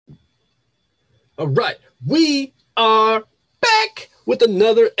All right, we are back with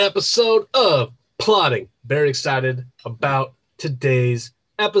another episode of Plotting. Very excited about today's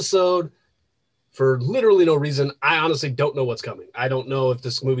episode for literally no reason. I honestly don't know what's coming. I don't know if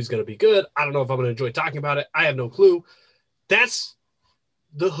this movie's going to be good. I don't know if I'm going to enjoy talking about it. I have no clue. That's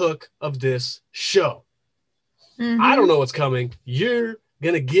the hook of this show. I don't Mm-hmm. know what's coming. You're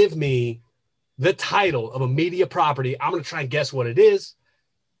going to give me the title of a media property. I'm going to try and guess what it is.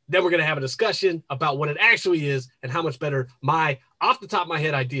 Then we're going to have a discussion about what it actually is and how much better my off the top of my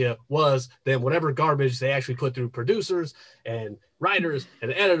head idea was than whatever garbage they actually put through producers and writers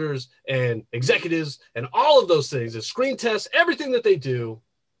and editors and executives and all of those things, the screen tests, everything that they do.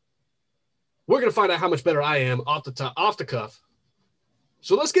 We're going to find out how much better I am off the cuff.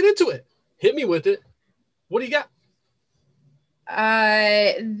 So let's get into it. Hit me with it. What do you got?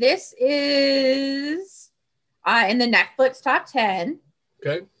 This is in the Netflix top 10.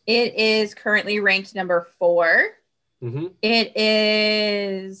 Okay. It is currently ranked number 4. Mm-hmm. It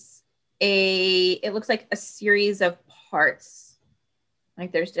is it looks like a series of parts.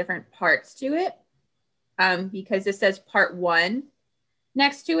 Like there's different parts to it. Because it says part 1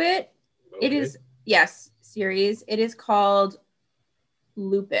 next to it. Okay. It is, yes, series. It is called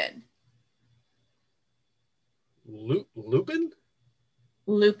Lupin. Lupin?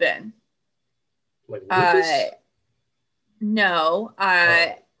 Lupin. Like lupus? No.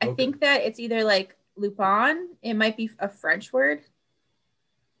 Okay. I think that it's either like Lupin. It might be a French word.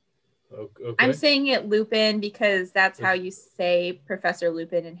 Okay. I'm saying it Lupin because that's how you say Professor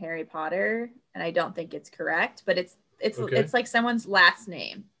Lupin in Harry Potter, and I don't think it's correct, but it's like someone's last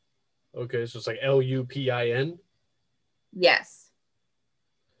name. Okay, so it's like Lupin. Yes.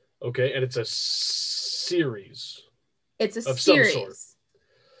 Okay, and it's a series. It's a of series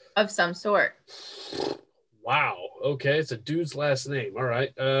of some sort. Wow. Okay, it's a dude's last name. All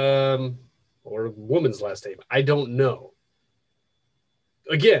right. Or a woman's last name. I don't know.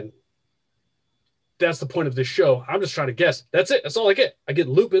 Again, that's the point of this show. I'm just trying to guess. That's it. That's all I get. I get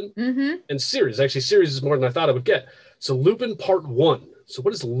Lupin and series. Actually, series is more than I thought I would get. So Lupin Part 1. So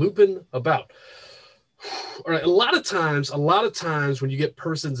what is Lupin about? All right. A lot of times when you get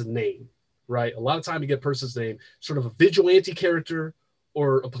person's name, right? A lot of time you get person's name, sort of a vigilante character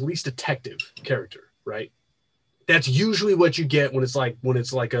or a police detective character, right? That's usually what you get when it's like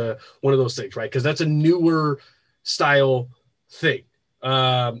a one of those things, right? Because that's a newer style thing.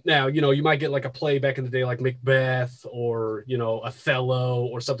 Now, you might get like a play back in the day like Macbeth or, Othello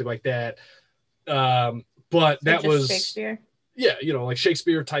or something like that. But So that just was Shakespeare. Yeah, like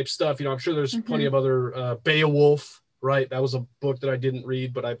Shakespeare type stuff. I'm sure there's plenty of other Beowulf, right? That was a book that I didn't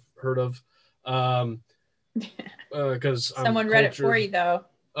read, but I've heard of. Because someone read it for you though.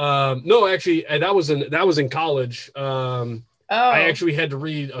 No, actually, that was in college. I Oh. actually had to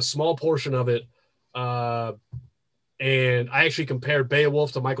read a small portion of it, and I actually compared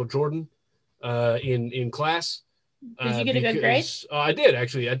Beowulf to Michael Jordan in class. Did you get a good grade? I did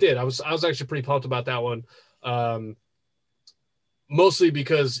actually. I did. I was actually pretty pumped about that one. Mostly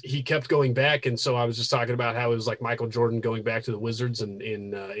because he kept going back, and so I was just talking about how it was like Michael Jordan going back to the Wizards in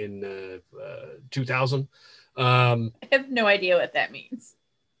 2000. I have no idea what that means.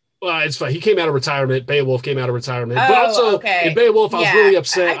 Well, it's fine. He came out of retirement. Beowulf came out of retirement, but Oh, also in okay. Beowulf, I was Yeah. really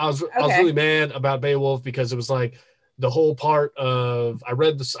upset. I was Okay. really mad about Beowulf because it was like the whole part of I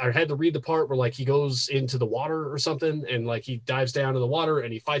read this. I had to read the part where like he goes into the water or something, and like he dives down in the water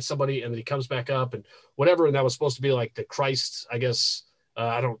and he fights somebody, and then he comes back up and whatever. And that was supposed to be like the Christ, I guess.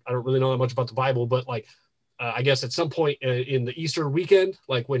 I don't really know that much about the Bible, but like I guess at some point in the Easter weekend,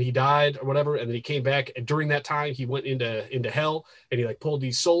 like when he died or whatever, and then he came back, and during that time he went into hell, and he like pulled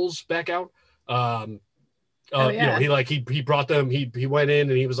these souls back out. Oh yeah. He brought them. He went in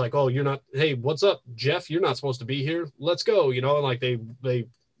and he was like, "Oh, you're not. Hey, what's up, Jeff? You're not supposed to be here. Let's go." And like they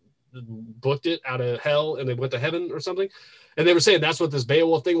booked it out of hell and they went to heaven or something. And they were saying that's what this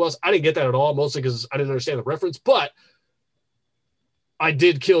Beowulf thing was. I didn't get that at all, mostly because I didn't understand the reference, but I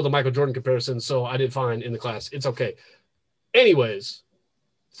did kill the Michael Jordan comparison, so I did fine in the class. It's okay. Anyways,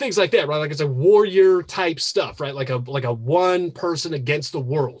 things like that, right? Like it's a warrior type stuff, right? Like a one person against the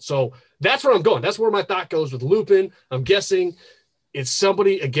world. So that's where I'm going. That's where my thought goes with Lupin. I'm guessing it's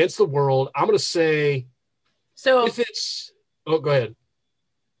somebody against the world. I'm gonna say So if it's go ahead.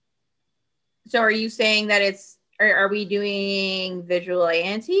 So are you saying that are we doing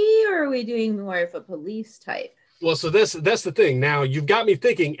vigilante or are we doing more of a police type? Well, so that's the thing. Now you've got me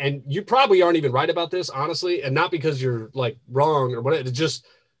thinking, and you probably aren't even right about this, honestly, and not because you're like wrong or whatever. It's just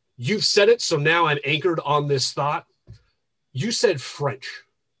you've said it, so now I'm anchored on this thought. You said French,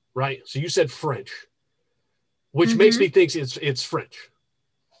 right? So you said French, which makes me think it's French.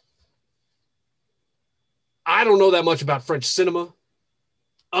 I don't know that much about French cinema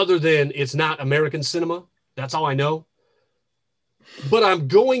other than it's not American cinema. That's all I know. But I'm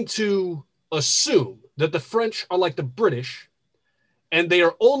going to assume that the French are like the British and they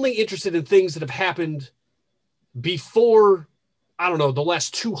are only interested in things that have happened before, I don't know, the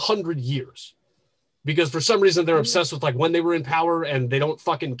last 200 years. Because for some reason they're obsessed with like when they were in power and they don't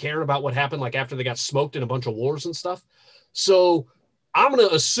fucking care about what happened like after they got smoked in a bunch of wars and stuff. So I'm going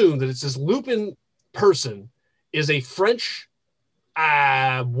to assume that it's this Lupin person is a French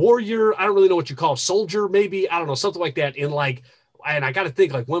warrior. I don't really know what you call soldier, maybe. I don't know, something like that. In like, and I got to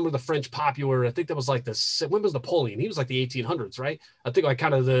think like when were the French popular? I think that was like when was Napoleon? He was like the 1800s, right? I think like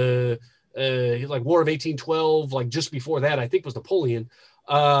kind of the like War of 1812, like just before that, I think was Napoleon.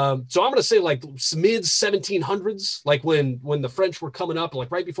 So I'm going to say like mid 1700s, like when the French were coming up,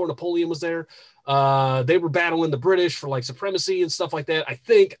 like right before Napoleon was there. They were battling the British for like supremacy and stuff like that. I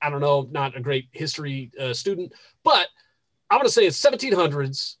think, I don't know, not a great history student, but I'm going to say it's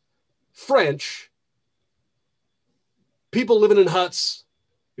 1700s, French, people living in huts,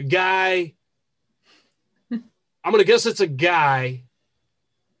 a guy. I'm going to guess it's a guy.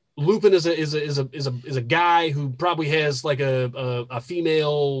 Lupin is a guy who probably has like a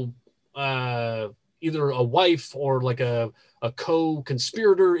female, either a wife or like a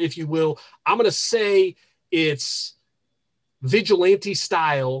co-conspirator, if you will. I'm going to say it's vigilante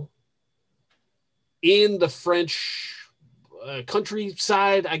style in the French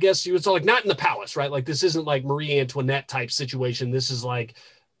countryside, I guess you would say, like not in the palace, right? Like this isn't like Marie Antoinette type situation. This is like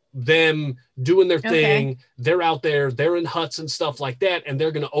them doing their thing. They're out there, they're in huts and stuff like that, and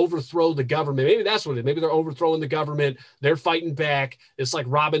they're going to overthrow the government. Maybe that's what it is. Maybe they're overthrowing the government. They're fighting back. It's like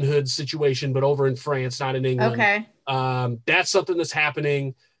Robin Hood situation, but over in France, not in England. Okay. That's something that's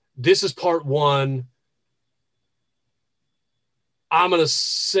happening. This is part one. I'm going to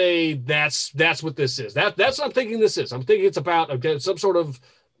say that's what this is. That's what I'm thinking this is. I'm thinking it's about some sort of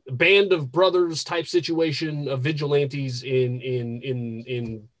band of brothers type situation of vigilantes in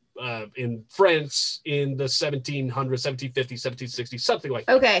France in the 1700s, 1750s, 1760s, something like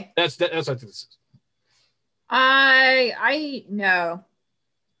that. Okay. That's what I think this is. I know.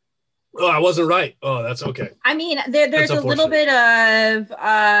 Oh, I wasn't right. Oh, that's okay. I mean, there's a little bit of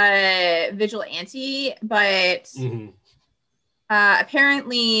vigilante, but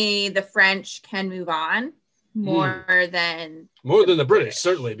apparently the French can move on more than the British,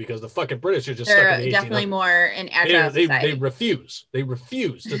 certainly, because the fucking British are just they're stuck in the definitely more in agile they refuse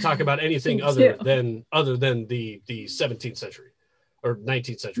to talk about anything other than the 17th century or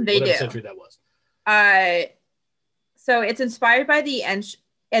 19th century, whatever century that was. So it's inspired by the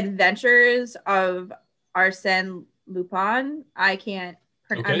adventures of Arsène Lupin. I'm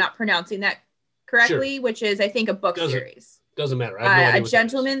not pronouncing that correctly, which is I think a book series. Doesn't matter. I have no idea a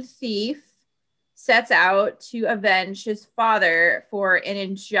gentleman thief sets out to avenge his father for an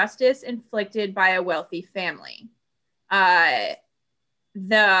injustice inflicted by a wealthy family. The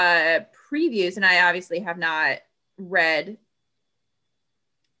previews, and I obviously have not read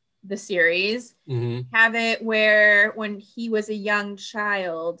the series, have it where when he was a young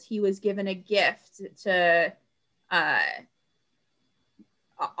child, he was given a gift to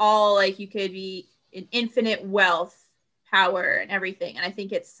all, like, you could be in infinite wealth, power, and everything. And I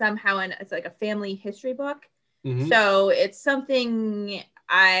think it's somehow it's like a family history book. So it's something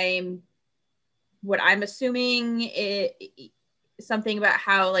what I'm assuming something about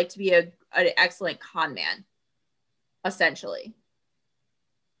how like to be an excellent con man, essentially.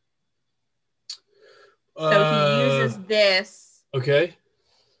 So he uses this. Okay.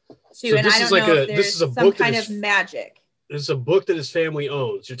 And I don't know if there's some kind of magic. This is a book that his family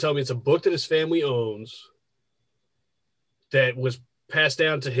owns. You're telling me it's a book that his family owns that was passed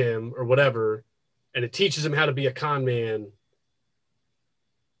down to him or whatever, and it teaches him how to be a con man.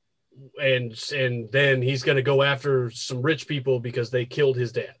 And then he's going to go after some rich people because they killed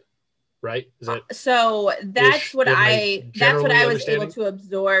his dad, right? Is that so? That's what I was able to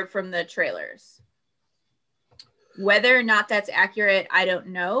absorb from the trailers. Whether or not that's accurate, I don't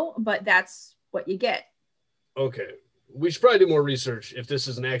know, but that's what you get. Okay, we should probably do more research if this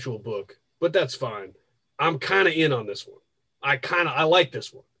is an actual book, but that's fine. I'm kind of in on this one. I like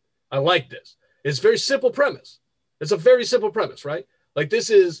this one. I like this. It's a very simple premise. It's a very simple premise, right? Like this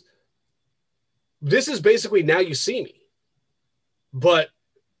is basically Now You See Me, but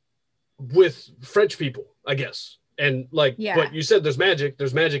with French people, I guess. And like, but you said there's magic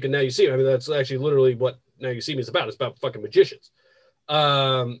and Now You See Me. I mean, that's actually literally what Now You See Me is about. It's about fucking magicians.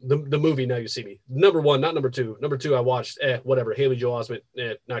 The movie Now You See Me. Number one, not number two. Number two, I watched, whatever. Haley Joel Osment,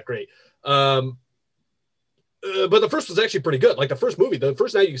 not great. But the first was actually pretty good. Like the first movie, the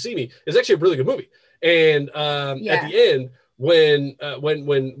first Night You See Me is actually a really good movie. And at the end, when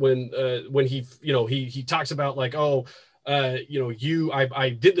he, you know, he talks about like, oh, you know, I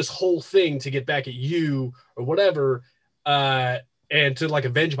did this whole thing to get back at you or whatever, and to like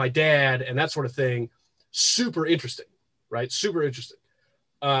avenge my dad and that sort of thing. Super interesting, right? Super interesting.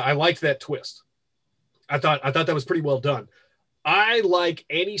 I liked that twist. I thought that was pretty well done. I like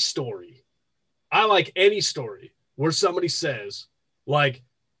any story where somebody says, like,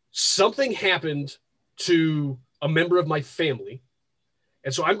 something happened to a member of my family,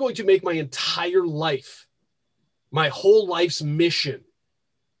 and so I'm going to make my entire life, my whole life's mission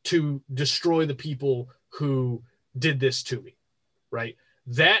to destroy the people who did this to me, right?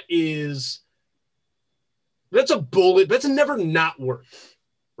 That's a bullet. That's never not worked,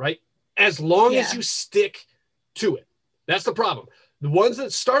 right? As long as you stick to it. That's the problem. The ones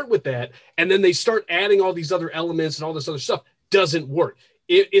that start with that and then they start adding all these other elements and all this other stuff doesn't work.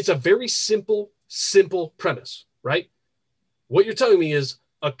 It's a very simple premise, right? What you're telling me is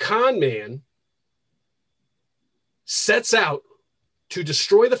a con man sets out to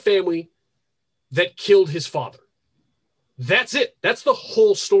destroy the family that killed his father. That's it. That's the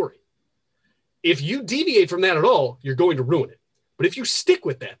whole story. If you deviate from that at all, you're going to ruin it. But if you stick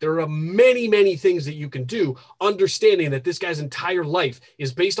with that, there are many, many things that you can do, understanding that this guy's entire life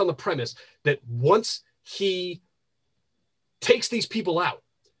is based on the premise that once he takes these people out,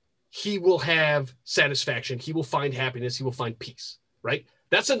 he will have satisfaction. He will find happiness. He will find peace, right?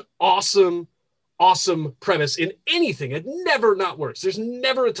 That's an awesome, awesome premise in anything. It never not works. There's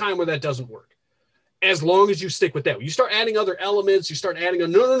never a time where that doesn't work. As long as you stick with that. You start adding other elements, you start adding,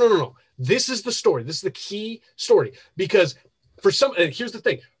 no. This is the story. This is the key story. Because here's the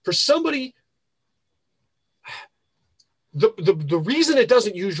thing, for somebody, the reason it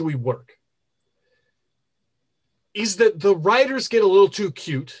doesn't usually work is that the writers get a little too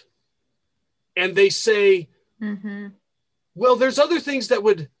cute and they say, well, there's other things that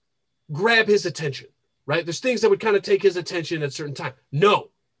would grab his attention, right? There's things that would kind of take his attention at a certain time. No.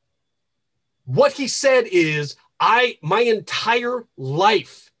 What he said is, my entire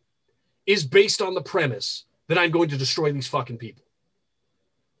life is based on the premise that I'm going to destroy these fucking people.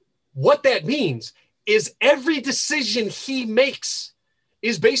 What that means is every decision he makes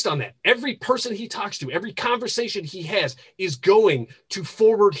is based on that. Every person he talks to, every conversation he has is going to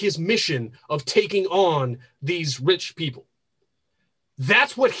forward his mission of taking on these rich people.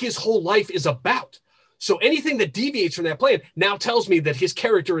 That's what his whole life is about. So anything that deviates from that plan now tells me that his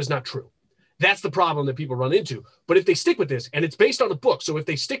character is not true. That's the problem that people run into. But if they stick with this, and it's based on a book, so if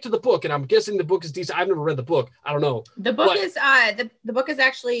they stick to the book, and I'm guessing the book is decent. I've never read the book. I don't know. The book is the book is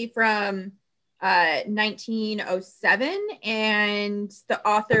actually from 1907, and the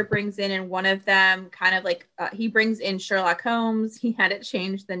author brings in one of them kind of like he brings in Sherlock Holmes. He had it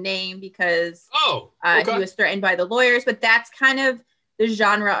change the name because he was threatened by the lawyers. But that's kind of the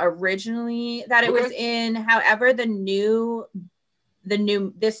genre originally that it was in. However,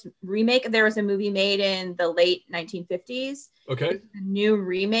 this remake, there was a movie made in the late 1950s. Okay. The new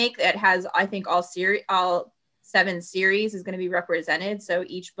remake that has, I think, all 7 series is going to be represented. So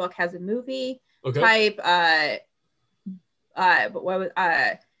each book has a movie type.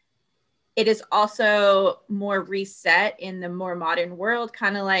 It is also more reset in the more modern world,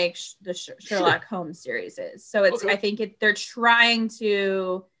 kind of like the Sherlock Holmes series is. So it's, I think they're trying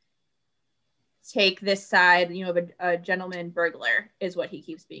to take this side, of a gentleman burglar is what he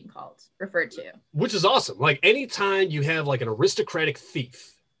keeps being referred to. Which is awesome. Like anytime you have like an aristocratic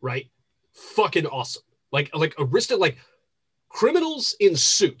thief, right? Fucking awesome. Like criminals in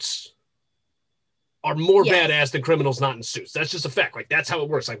suits are more badass than criminals not in suits. That's just a fact. Like that's how it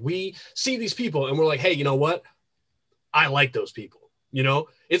works. Like we see these people and we're like, hey, you know what? I like those people.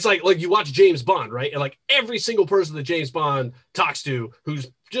 It's like you watch James Bond, right? And like every single person that James Bond talks to who's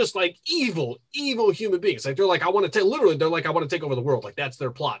just like evil human beings. Like they're like, I want to take over the world. Like that's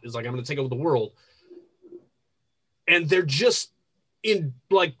their plot. Is like, I'm going to take over the world. And they're just in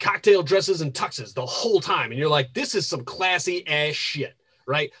like cocktail dresses and tuxes the whole time. And you're like, this is some classy ass shit,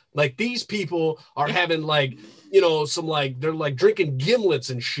 right? Like these people are having like, some like, they're like drinking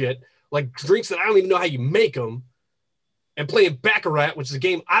gimlets and shit, like drinks that I don't even know how you make them. And playing Baccarat, which is a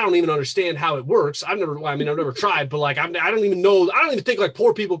game I don't even understand how it works. I've never tried, but like I don't even think like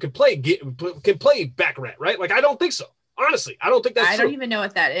poor people can play Baccarat, right? Like I don't think so. Honestly, I don't think that's true. I don't even know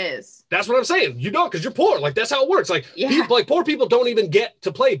what that is. That's what I'm saying. Because you're poor. Like that's how it works. Like poor people don't even get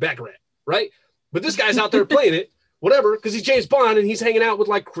to play Baccarat, right? But this guy's out there playing it, whatever, because he's James Bond and he's hanging out with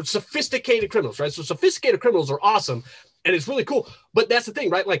like sophisticated criminals, right? So sophisticated criminals are awesome. And it's really cool. But that's the thing,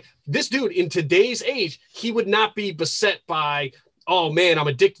 right? Like this dude in today's age, he would not be beset by, oh man, I'm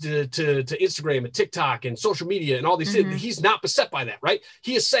addicted to Instagram and TikTok and social media and all these things. He's not beset by that, right?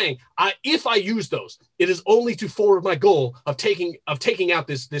 He is saying, if I use those, it is only to forward my goal of taking out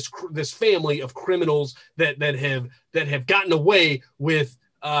this family of criminals that have gotten away with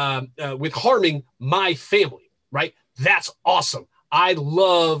harming my family, right? That's awesome. I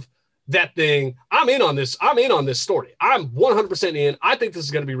love that thing. I'm in on this story. I'm 100% in. I think this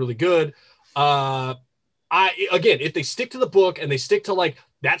is going to be really good. Again, if they stick to the book and they stick to like,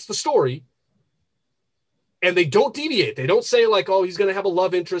 that's the story, and they don't deviate, they don't say like, oh, he's going to have a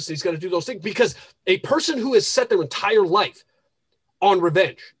love interest, he's going to do those things, because a person who has set their entire life on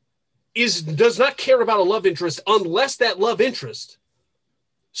revenge does not care about a love interest unless that love interest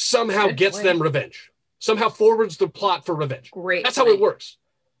somehow gets them revenge, somehow forwards the plot for revenge. Great. That's how it works.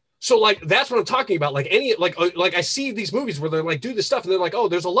 So like, that's what I'm talking about. Like like I see these movies where they're like, do this stuff and they're like, oh,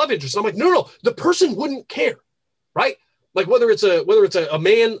 there's a love interest. I'm like, no, the person wouldn't care. Right. Like whether it's a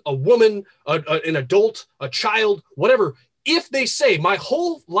man, a woman, an adult, a child, whatever, if they say my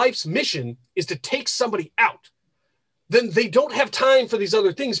whole life's mission is to take somebody out, then they don't have time for these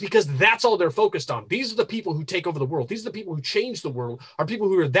other things, because that's all they're focused on. These are the people who take over the world. These are the people who change the world, are people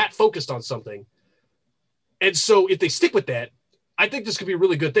who are that focused on something. And so if they stick with that, I think this could be a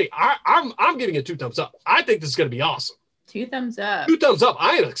really good thing. I'm giving it 2 thumbs up. I think this is going to be awesome. 2 thumbs up. 2 thumbs up.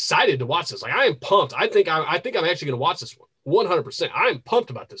 I am excited to watch this. Like, I am pumped. I think I'm actually going to watch this one 100%. I am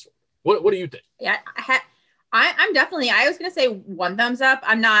pumped about this one. What do you think? Yeah, I'm definitely. I was going to say 1 thumbs up.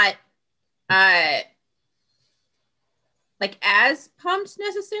 I'm not like as pumped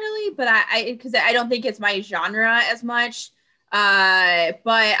necessarily, but because I don't think it's my genre as much. But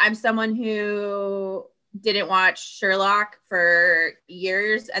I'm someone who didn't watch Sherlock for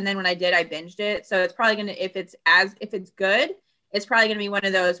years, and then when I did, I binged it. So it's probably gonna, if it's good, it's probably gonna be one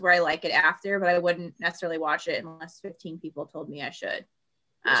of those where I like it after, but I wouldn't necessarily watch it unless 15 people told me I should.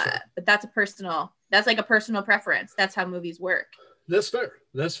 But that's like a personal preference. That's how movies work. That's fair.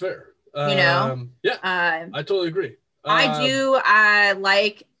 Yeah, I totally agree. I do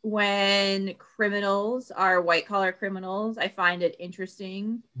like when criminals are white collar criminals. I find it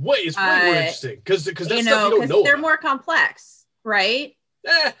interesting. It's way more interesting because that's stuff you don't know. They're more complex, right?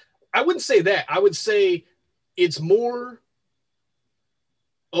 I wouldn't say that. I would say it's more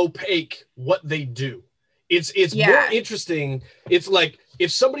opaque what they do. It's more interesting. It's like if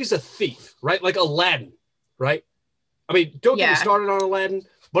somebody's a thief, right? Like Aladdin, right? I mean, don't get me started on Aladdin,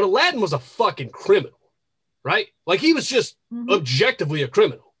 but Aladdin was a fucking criminal, right? Like he was just objectively a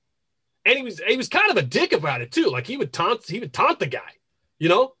criminal. And he was kind of a dick about it too. Like he would taunt the guy,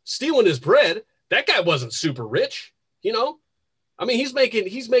 stealing his bread. That guy wasn't super rich, I mean, he's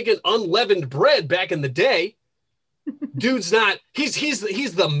making unleavened bread back in the day. Dude's not, he's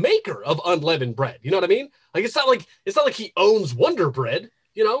the maker of unleavened bread. You know what I mean? Like, it's not like he owns Wonder Bread,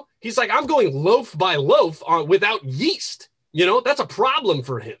 he's like, I'm going loaf by loaf without yeast, that's a problem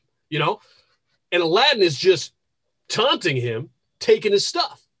for him, and Aladdin is just taunting him, taking his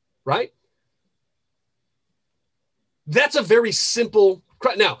stuff. Right? That's a very simple.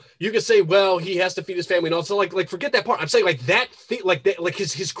 Now you can say, well, he has to feed his family, and also like forget that part. I'm saying like that thing, like that, like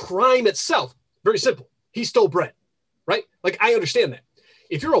his crime itself, very simple. He stole bread, right? Like I understand that.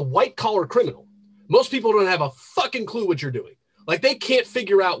 If you're a white collar criminal, most people don't have a fucking clue what you're doing. Like they can't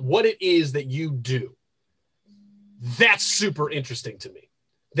figure out what it is that you do. That's super interesting to me.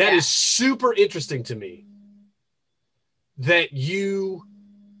 That is super interesting to me. That you.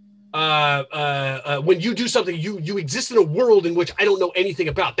 When you do something, you exist in a world in which I don't know anything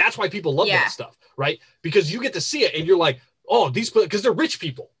about. That's why people love that stuff, right? Because you get to see it and you're like, oh, because they're rich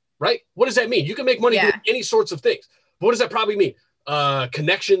people, right? What does that mean? You can make money doing any sorts of things. But what does that probably mean?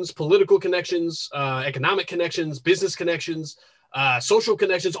 Connections, political connections, economic connections, business connections, social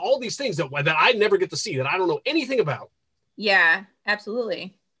connections, all these things that I never get to see, that I don't know anything about. Yeah,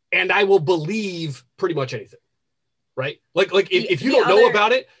 absolutely. And I will believe pretty much anything. Right? Like if you don't know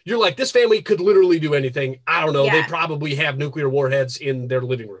about it, you're like, this family could literally do anything. I don't know. They probably have nuclear warheads in their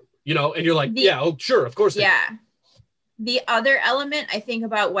living room, and you're like, sure. Of course. The other element I think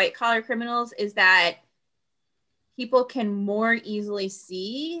about white collar criminals is that people can more easily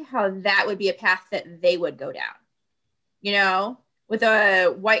see how that would be a path that they would go down. With a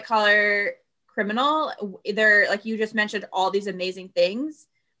white collar criminal, they're like, you just mentioned all these amazing things.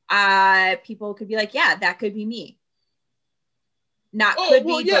 People could be like, yeah, that could be me. Not could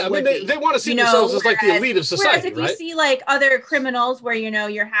be, but would be. They want to see themselves as like the elite of society. Whereas if you see like other criminals where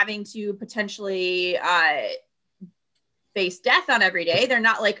you're having to potentially face death on every day. They're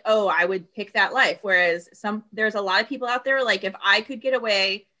not like, oh, I would pick that life. Whereas there's a lot of people out there, like, if I could get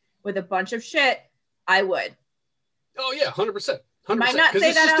away with a bunch of shit, I would. Oh yeah, 100%. Might not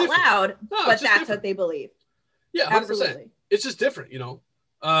say that out loud, but that's what they believe. Yeah, 100%. Absolutely. It's just different, you know.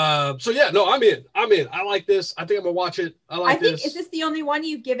 So yeah, no, I'm in. I like this. I think I'm gonna watch it. I think is this the only one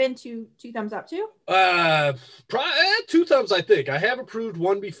you've given two thumbs up to? Probably 2 thumbs. I think I have approved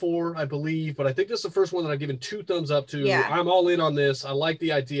one before, I believe, but I think this is the first one that I've given 2 thumbs up to. Yeah. I'm all in on this. I like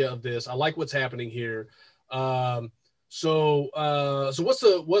the idea of this. I like what's happening here. So let's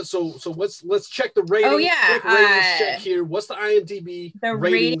check the rating. Oh yeah, ratings check here. What's the IMDb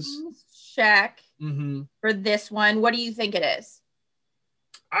ratings check for this one? What do you think it is?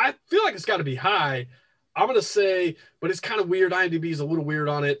 I feel like it's got to be high. I'm going to say, but it's kind of weird. IMDb is a little weird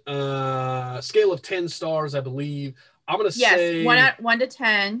on it. Scale of 10 stars, I believe. I'm going to say... Yes, 1 to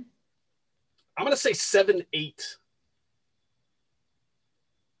 10. I'm going to say 7, 8.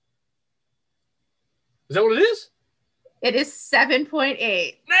 Is that what it is? It is 7.8.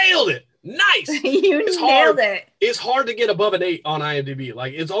 Nailed it. Nice. Nailed it. It's hard to get above an 8 on IMDb.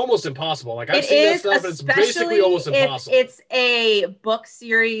 Like, it's almost impossible. Like, I've seen that stuff, and it's basically almost impossible. It's a book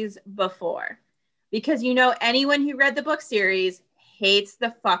series before. Because, you know, anyone who read the book series hates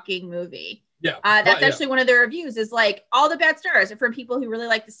the fucking movie. Yeah. That's actually one of their reviews, is like, all the bad stars are from people who really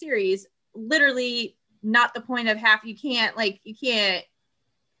like the series. Literally not the point of half. You can't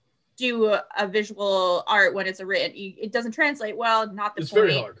do a visual art when it's a written. It doesn't translate well. Not the point. It's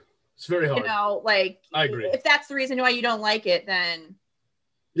very hard. It's very hard. You know, like, I agree. If that's the reason why you don't like it, then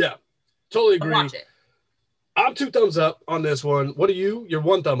yeah, totally agree. Watch it. I'm 2 thumbs up on this one. What are you? You're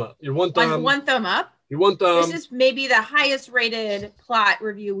 1 thumb up. You're 1 thumb. One thumb up. You're 1 thumb. This is maybe the highest rated plot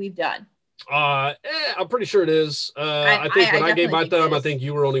review we've done. I'm pretty sure it is. I think when I gave my thumb, I think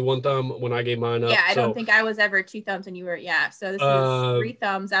you were only 1 thumb when I gave mine up. Yeah, I don't think I was ever 2 thumbs and you were. Yeah, so this is 3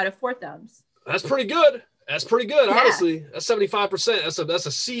 thumbs out of 4 thumbs. That's pretty good. That's pretty good, honestly. That's 75%. That's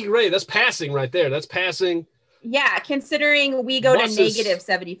a C grade. That's passing right there. That's passing. Yeah, considering we go to negative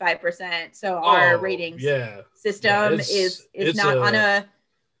 75%, so our ratings system is not on a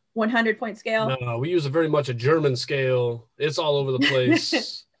 100-point scale. No, we use very much a German scale. It's all over the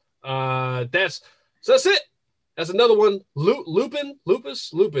place. That's it. That's another one. Lupin.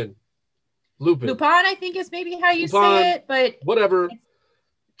 Lupin, I think is maybe how you say it, but whatever.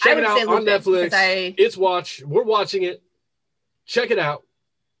 Check it out on Netflix. We're watching it. Check it out.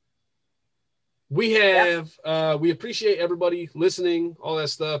 We have we appreciate everybody listening, all that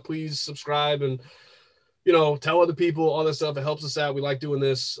stuff. Please subscribe and tell other people, all that stuff. It helps us out. We like doing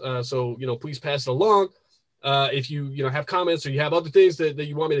this. So please pass it along. If you have comments or you have other things that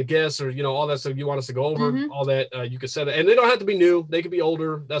you want me to guess or all that stuff you want us to go over, all that you can send it. And they don't have to be new. They could be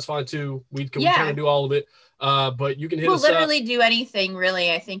older. That's fine too. We kind of do all of it. But you can hit us up. We'll literally do anything,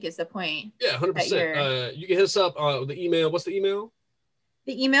 really, I think is the point. Yeah, 100%. You can hit us up with the email. What's the email?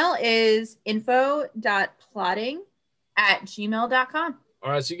 The email is info.plotting@gmail.com.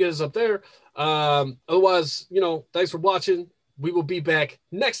 All right, so you get us up there. Otherwise, thanks for watching. We will be back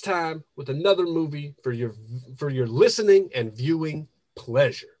next time with another movie for your listening and viewing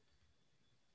pleasure.